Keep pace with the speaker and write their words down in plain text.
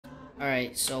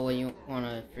Alright, so what you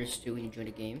wanna first do when you join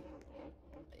the game,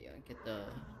 get the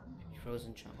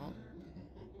frozen child.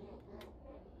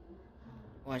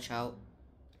 Watch out.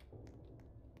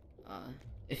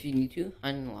 If you need to,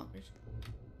 hide in the lockers.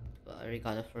 But I already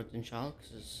got a frozen child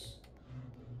because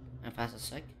I'm fast as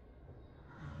sec.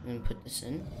 I'm gonna put this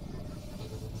in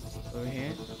over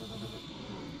here.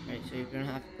 Alright, so you're gonna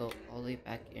have to go all the way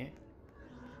back here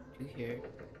to here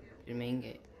to the main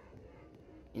gate.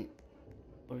 In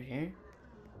over here.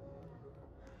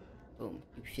 Boom.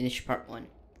 You finished part 1.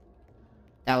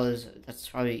 That's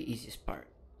probably the easiest part.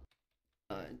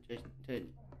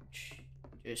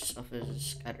 Just stuff is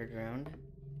scattered around.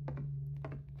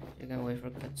 You're gonna wait for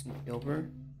cutscene to be over.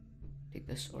 Take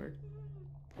the sword.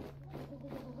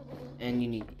 And you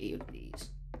need 8 of these.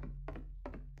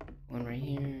 One right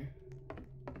here.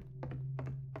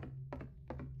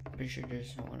 Pretty sure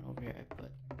there's one over here I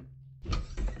put.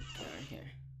 Right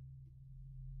here.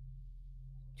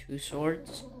 2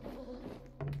 swords.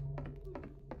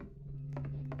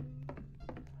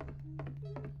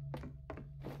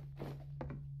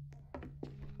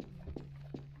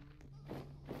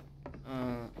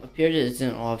 Up here there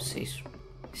isn't all safe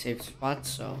spots,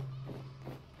 so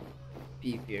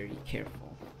be very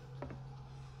careful.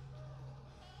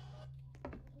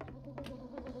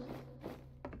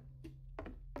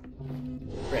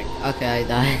 Frick. Okay, I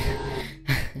died.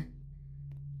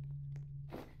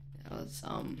 That was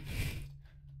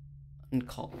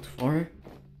uncalled for.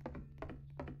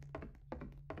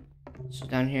 So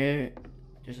down here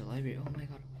there's a library. Oh my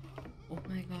god. Oh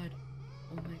my god.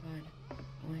 Oh my god.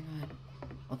 Oh my god.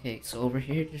 Okay, so over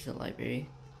here there's a library.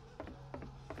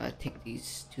 Gotta take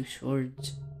these 2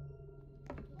 swords.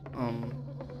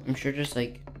 I'm sure there's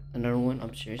like another one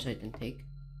upstairs I didn't take.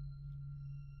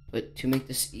 But to make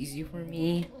this easy for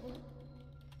me,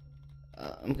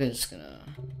 I'm just gonna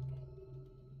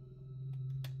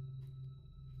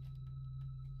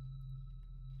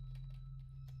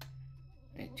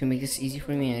to make this easy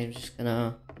for me, I'm just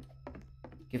gonna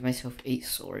give myself 8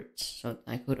 swords so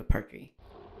I go to part 3.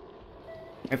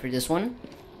 Right, for this one,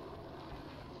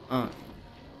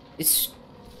 it's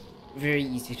very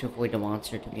easy to avoid the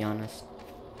monster, to be honest.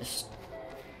 Just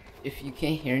if you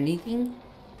can't hear anything,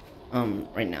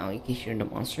 right now you can hear the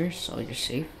monster, so you're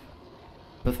safe.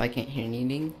 But if I can't hear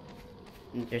anything,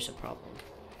 then there's a problem.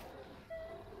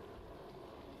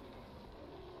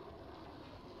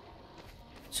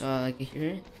 So I can hear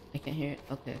it. I can hear it.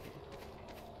 Okay.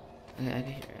 Okay, I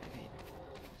can hear it.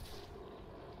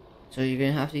 So you're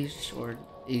gonna have to use the sword,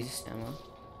 use stamina,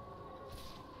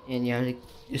 and you have to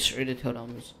destroy the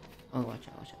totems. Oh, watch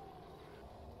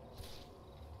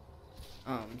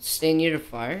out. Stay near the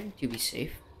fire to be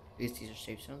safe, because these are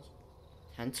safe zones.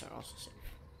 Tents are also safe.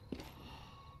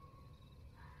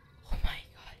 Oh my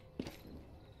god.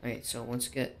 Okay, so once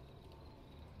you get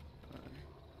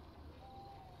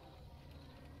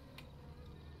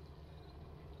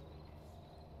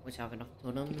once you have enough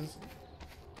totems,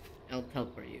 I'll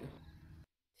teleport you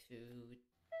to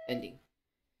ending.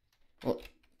 Well,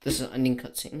 this is an ending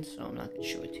cutscene, so I'm not gonna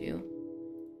show it to you.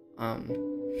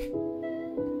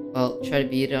 Well, try to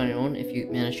beat it on your own. If you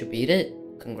manage to beat it,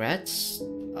 congrats.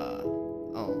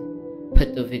 I'll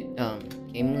put the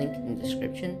game link in the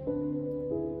description.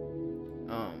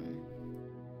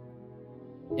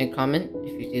 And comment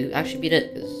if you do actually beat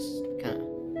it, because it kind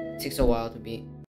of takes a while to beat.